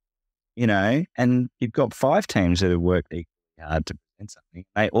winner, and you've got 5 teams that have worked equally hard to present something.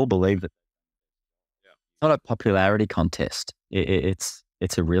 They all believe that. It's not a popularity contest. It's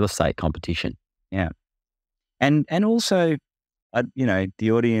a real estate competition. Yeah. And also,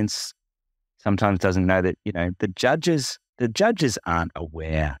 the audience sometimes doesn't know that, the judges aren't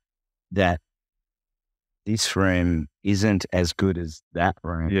aware that this room isn't as good as that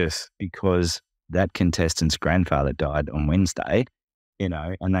room. Yes. Because that contestant's grandfather died on Wednesday,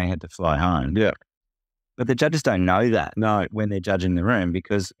 and they had to fly home. Yeah. But the judges don't know that when they're judging the room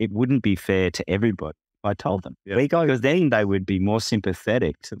because it wouldn't be fair to everybody if I told them. Yeah. Because then they would be more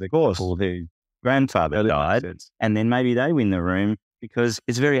sympathetic to the couple whose grandfather died, and then maybe they win the room because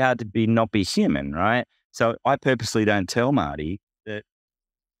it's very hard to not be human, right? So I purposely don't tell Marty that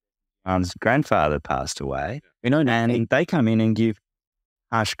One's grandfather passed away. We know And they come in and give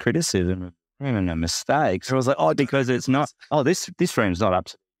harsh criticism of even a mistake. So I was like, oh, because it's not, this room's not up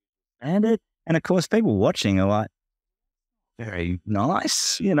to standard. And of course, people watching are like, very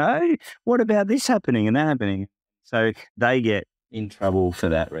nice, what about this happening and that happening? So they get in trouble for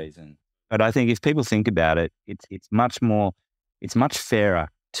that reason. But I think if people think about it, it's much fairer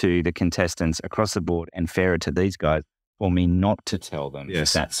to the contestants across the board and fairer to these guys for me not to tell them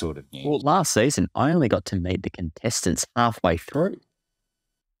that sort of news. Well, last season, I only got to meet the contestants halfway through.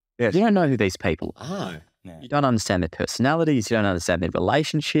 Yes. You don't know who these people are. No. You don't understand their personalities. You don't understand their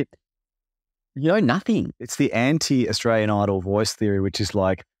relationship. You know nothing. It's the anti-Australian Idol voice theory, which is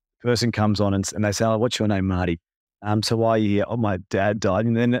like, person comes on and they say, oh, what's your name, Marty? So why are you here? Oh, my dad died.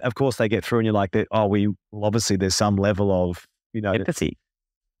 And then, of course, they get through and you're like, obviously there's some level of, Empathy.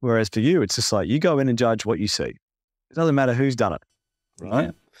 Whereas for you, it's just like, you go in and judge what you see. It doesn't matter who's done it,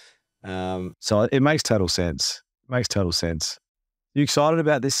 right? Yeah. So it makes total sense. You excited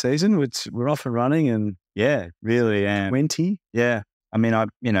about this season? We're off and running and Yeah, really am. 20. Yeah. I mean, I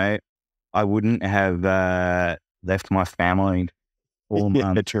wouldn't have left my family for a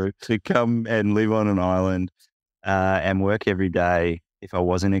month to come and live on an island and work every day if I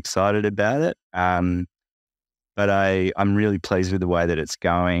wasn't excited about it. But I'm really pleased with the way that it's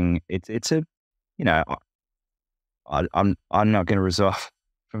going. It's a, I'm not going to resolve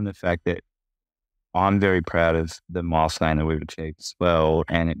from the fact that I'm very proud of the milestone that we've achieved as well.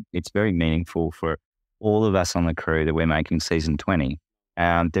 And it's very meaningful for all of us on the crew that we're making season 20.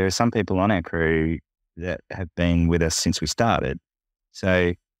 There are some people on our crew that have been with us since we started.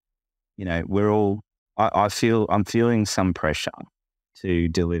 So, I'm feeling some pressure to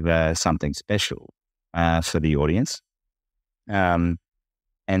deliver something special for the audience. And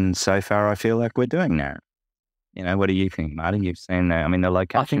so far I feel like we're doing that. What do you think, Marty? You've seen that. I mean, the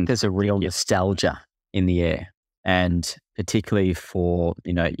location. I think there's a real nostalgia in the air, and particularly for,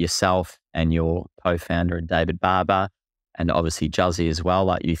 yourself and your co-founder and David Barber, and obviously Juzzy as well.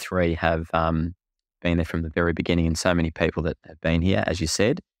 Like, you three have been there from the very beginning, and so many people that have been here, as you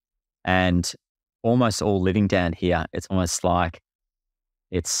said, and almost all living down here. It's almost like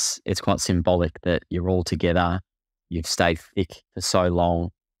it's quite symbolic that you're all together. You've stayed thick for so long.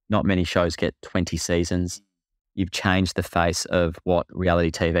 Not many shows get 20 seasons. You've changed the face of what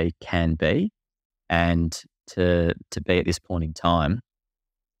reality TV can be, and to be at this point in time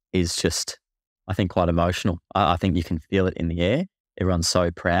is just, I think, quite emotional. I think you can feel it in the air. Everyone's so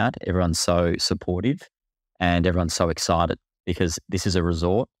proud, everyone's so supportive, and everyone's so excited because this is a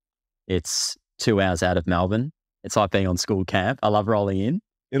resort. It's 2 hours out of Melbourne. It's like being on school camp. I love rolling in.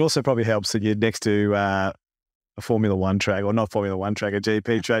 It also probably helps that you're next to a Formula One track, or not Formula One track, a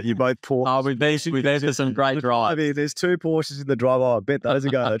GP track. You both pour. Oh, we've been for some great drives. I mean, there's 2 Porsches in the drive. I bet those are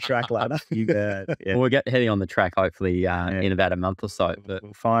going to the track later. Yeah. Well, we'll get heading on the track hopefully in about a month or so. But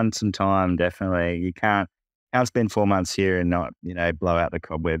we'll find some time, definitely. You can't spend 4 months here and not, blow out the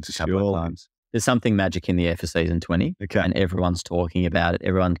cobwebs a couple of times. There's something magic in the air for season 20, and everyone's talking about it.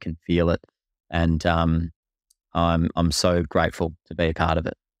 Everyone can feel it, and I'm so grateful to be a part of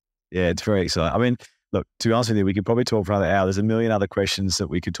it. Yeah, it's very exciting. I mean, look, to be honest with you, we could probably talk for another hour. There's a million other questions that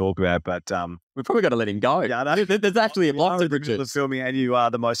we could talk about, but we've probably got to let him go. Yeah, no, there's actually a lot to produce. Filming, and you are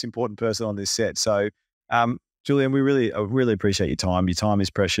the most important person on this set. So, Julian, I really appreciate your time. Your time is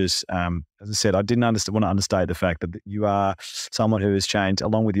precious. As I said, I didn't want to understate the fact that you are someone who has changed,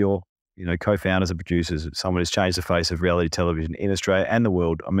 along with your co-founders and producers, someone who's changed the face of reality television in Australia and the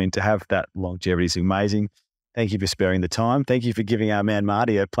world. I mean, to have that longevity is amazing. Thank you for sparing the time. Thank you for giving our man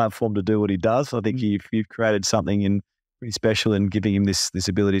Marty a platform to do what he does. I think you've created something pretty special in giving him this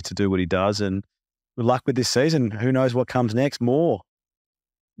ability to do what he does. And good luck with this season. Who knows what comes next? More.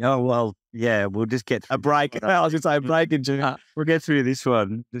 Oh, well, yeah, we'll just get a break. I was going to say a break in June. We'll get through this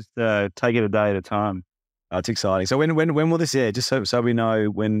one. Just take it a day at a time. That's exciting. So when will this air? Just so we know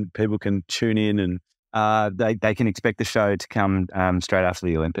when people can tune in, and they can expect the show to come straight after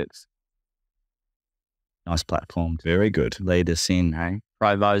the Olympics. Nice platform. Very good. Lead us in, hey?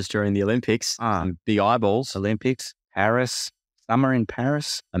 Promos during the Olympics. Big eyeballs. Olympics, Paris, summer in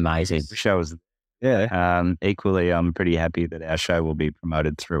Paris. Amazing. The show is, equally, I'm pretty happy that our show will be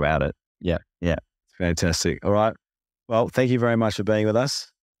promoted throughout it. Yeah. Yeah. Fantastic. All right. Well, thank you very much for being with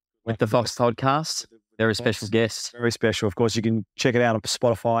us. With the Fox podcast. Very special guest. Very special. Of course, you can check it out on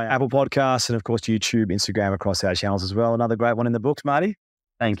Spotify, Apple Podcasts, and of course, YouTube, Instagram, across our channels as well. Another great one in the books, Marty.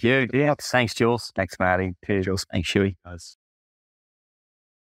 Thank you. Yeah. Thanks, Jules. Thanks, Marty. Cheers, Jules. Thanks, Shuey.